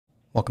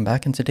Welcome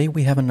back, and today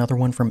we have another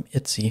one from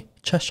ITZY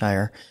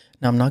Cheshire.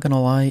 Now, I'm not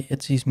gonna lie,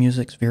 ITZY's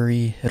music's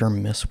very hit or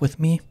miss with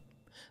me,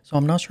 so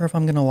I'm not sure if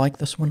I'm gonna like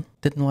this one.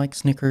 Didn't like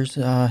Sneakers,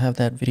 have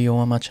that video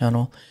on my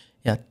channel.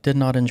 Yeah, did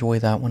not enjoy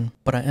that one,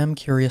 but I am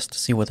curious to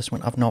see what this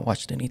one. I've not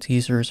watched any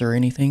teasers or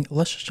anything.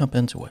 Let's just jump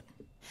into it.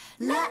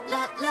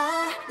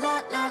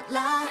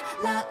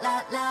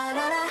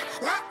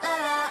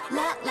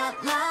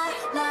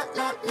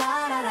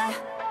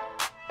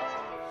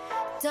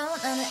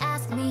 Don't ever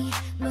ask me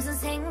무슨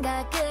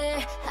생각을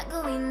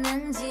하고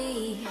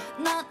있는지.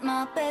 Not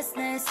my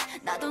business.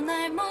 나도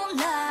날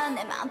몰라.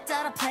 내 맘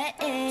따라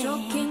play.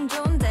 좋긴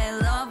좋은데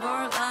love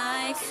or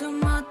like.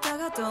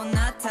 숨었다가 또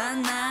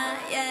나타나.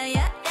 Yeah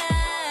yeah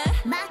yeah.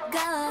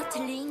 막고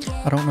틀린 게.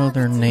 I don't know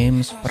their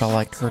names, but I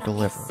liked her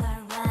delivery.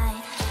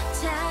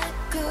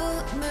 자꾸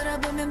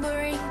물어보면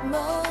boring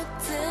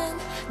모든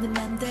내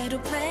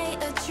맘대로 play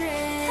a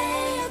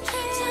trick.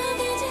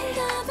 정해진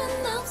답은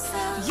없어.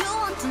 You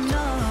want to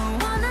know.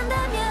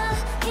 원한다면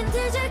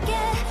힌트 줄게.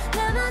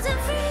 나머진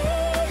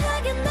free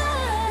하겠나.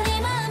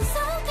 네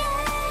마음속에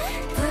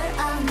불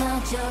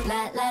안아줘.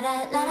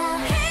 라라라라라.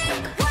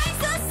 Hey, why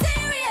so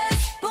serious?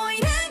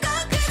 보이는 거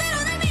그대로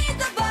날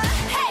믿어봐.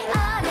 Hey,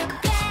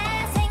 어렵게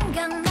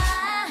생각나.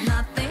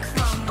 Nothing's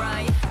wrong,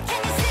 right?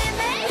 Can you see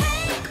me?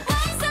 Hey,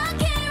 why so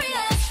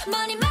curious?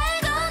 머리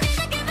말고 네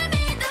느낌을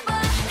믿어봐.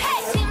 Hey,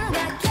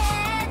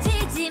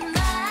 심각해지지 마.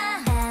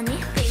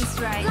 Anything's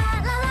right.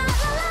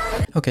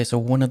 Okay, so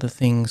one of the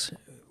things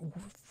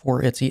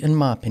for ITZY, in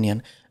my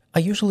opinion, I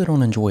usually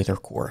don't enjoy their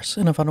chorus.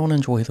 And if I don't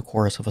enjoy the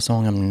chorus of a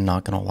song, I'm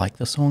not going to like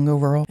the song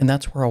overall. And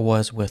that's where I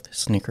was with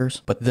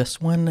Sneakers. But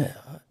this one,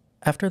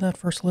 after that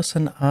first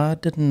listen, I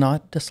did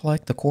not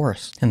dislike the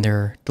chorus and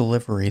their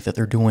delivery that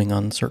they're doing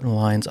on certain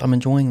lines. I'm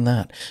enjoying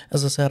that.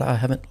 As I said, I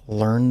haven't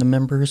learned the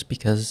members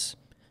because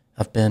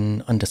I've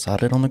been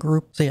undecided on the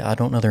group. So yeah, I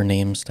don't know their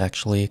names to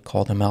actually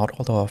call them out,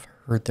 although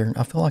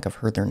I feel like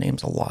I've heard their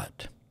names a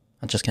lot.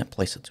 I just can't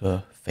place it to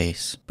a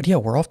face. But yeah,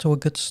 we're off to a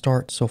good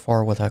start so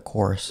far with that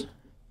chorus.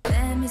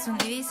 Yeah,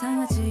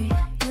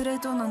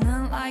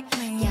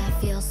 I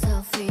feel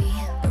so free.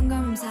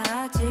 눈감음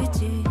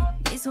사라지지.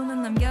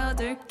 미소는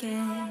남겨둘게.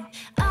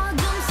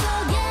 어둠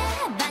속에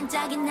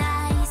반짝인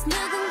nice.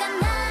 누군가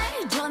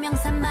날 조명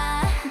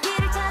삼아.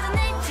 길을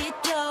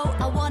찾아낼지도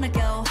I wanna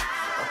go.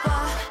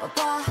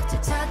 저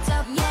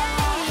찾아.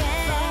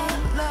 Yeah.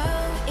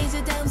 Follow is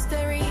a damn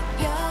story.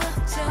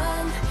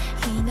 여전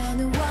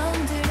희나는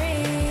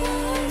wondering.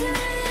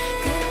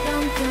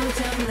 그런 표정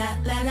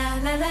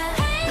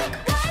라라라라라.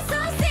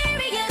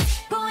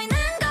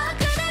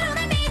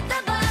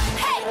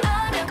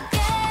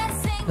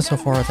 So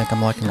far, I think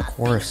I'm liking the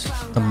chorus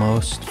the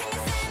most,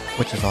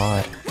 which is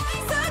odd.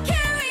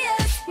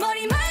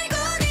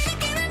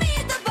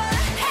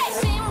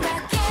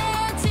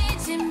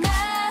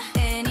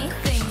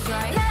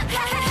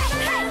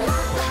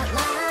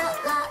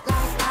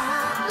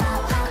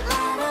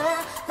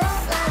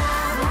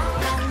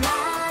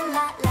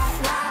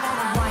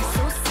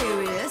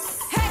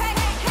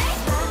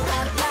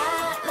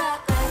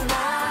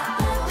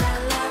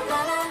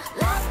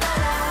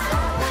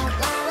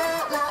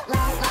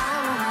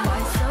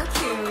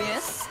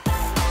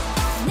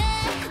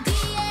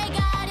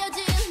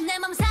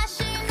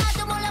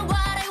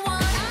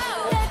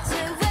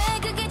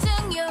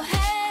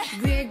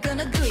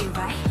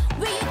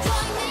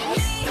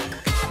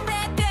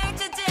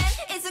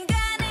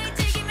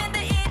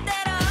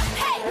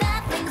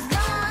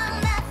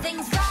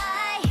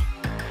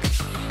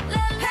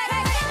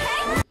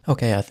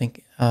 Okay, I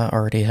think I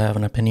already have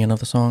an opinion of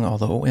the song,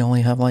 although we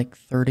only have like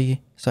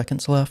 30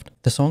 seconds left.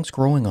 The song's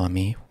growing on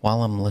me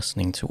while I'm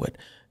listening to it.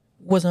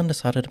 Was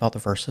undecided about the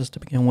verses to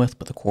begin with,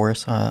 but the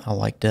chorus, I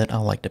liked it. I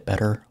liked it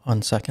better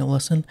on second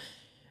listen.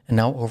 And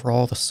now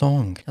overall, the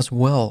song as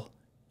well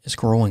is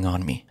growing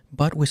on me.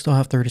 But we still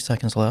have 30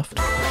 seconds left.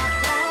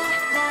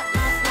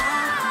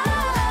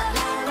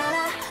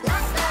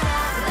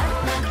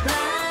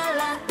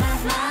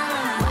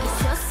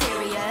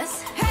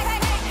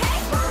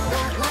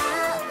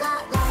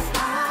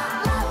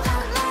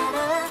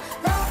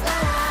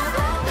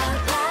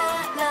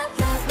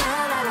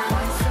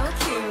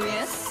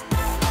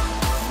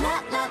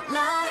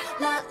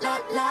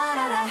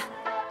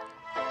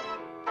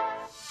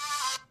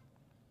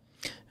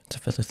 To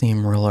fit the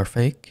theme, real or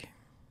fake.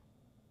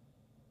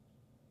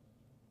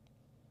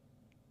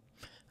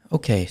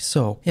 Okay,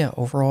 so yeah,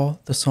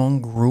 overall, the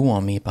song grew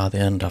on me by the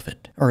end of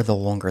it, or the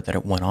longer that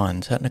it went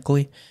on,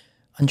 technically.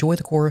 Enjoyed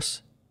the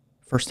chorus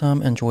first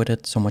time, enjoyed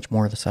it so much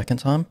more the second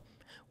time,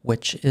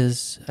 which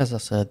is, as I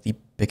said, the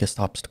biggest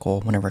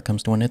obstacle whenever it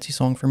comes to an ITZY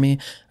song for me.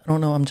 I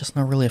don't know, I'm just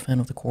not really a fan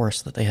of the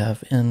chorus that they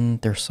have in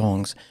their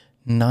songs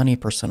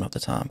 90% of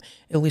the time,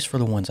 at least for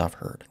the ones I've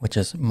heard, which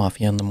is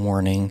Mafia in the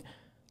Morning,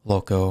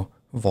 Loco,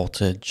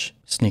 Voltage,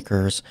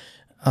 Sneakers.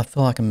 I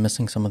feel like I'm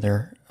missing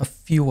a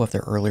few of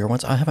their earlier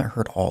ones. I haven't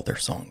heard all their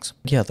songs.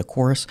 Yeah, the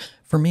chorus,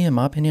 for me, in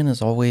my opinion,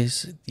 is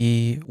always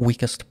the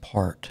weakest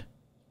part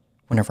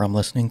whenever I'm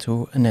listening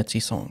to an ITZY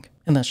song.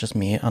 And that's just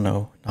me. I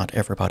know not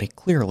everybody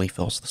clearly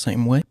feels the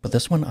same way, but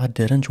this one I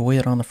did enjoy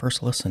it on the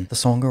first listen. The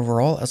song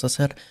overall, as I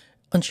said,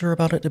 unsure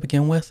about it to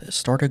begin with. It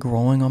started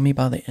growing on me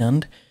by the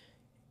end.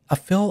 I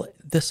feel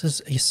this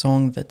is a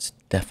song that's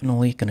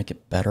definitely going to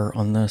get better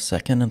on the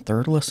second and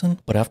third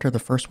listen, but after the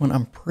first one,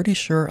 I'm pretty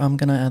sure I'm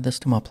going to add this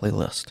to my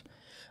playlist.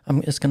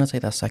 It's going to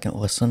take that second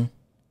listen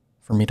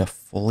for me to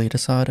fully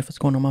decide if it's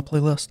going on my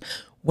playlist.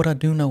 What I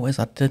do know is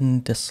I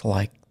didn't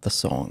dislike the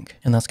song,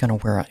 and that's kind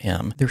of where I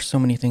am. There's so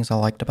many things I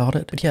liked about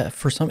it, but yeah,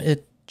 for some,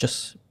 it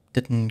just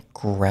didn't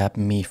grab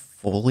me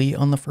fully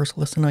on the first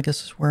listen, I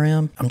guess is where I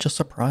am. I'm just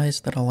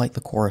surprised that I like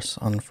the chorus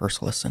on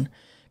first listen,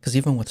 because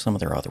even with some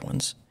of their other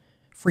ones,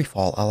 Free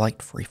Fall, I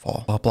liked Free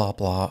Fall, blah, blah,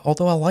 blah.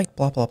 Although I liked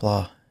blah, blah,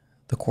 blah,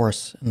 the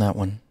chorus in that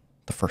one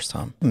the first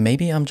time.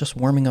 Maybe I'm just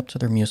warming up to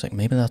their music.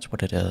 Maybe that's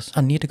what it is.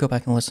 I need to go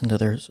back and listen to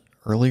their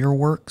earlier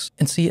works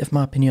and see if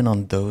my opinion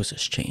on those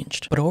has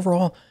changed. But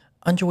overall,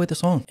 I enjoyed the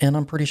song, and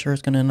I'm pretty sure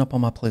it's going to end up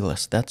on my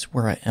playlist. That's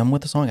where I am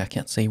with the song. I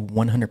can't say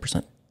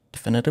 100%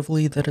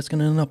 definitively that it's going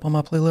to end up on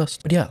my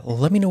playlist. But yeah,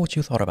 let me know what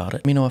you thought about it.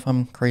 Let me know if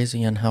I'm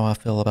crazy and how I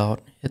feel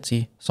about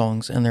ITZY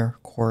songs and their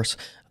chorus.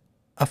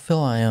 I feel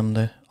I am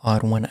the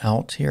odd one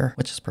out here,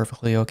 which is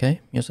perfectly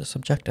okay. Music's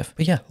subjective.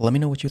 But yeah, let me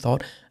know what you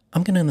thought.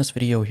 I'm going to end this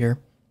video here.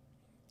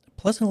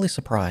 Pleasantly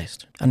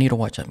surprised. I need to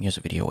watch that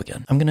music video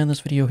again. I'm going to end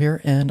this video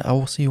here, and I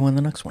will see you in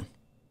the next one.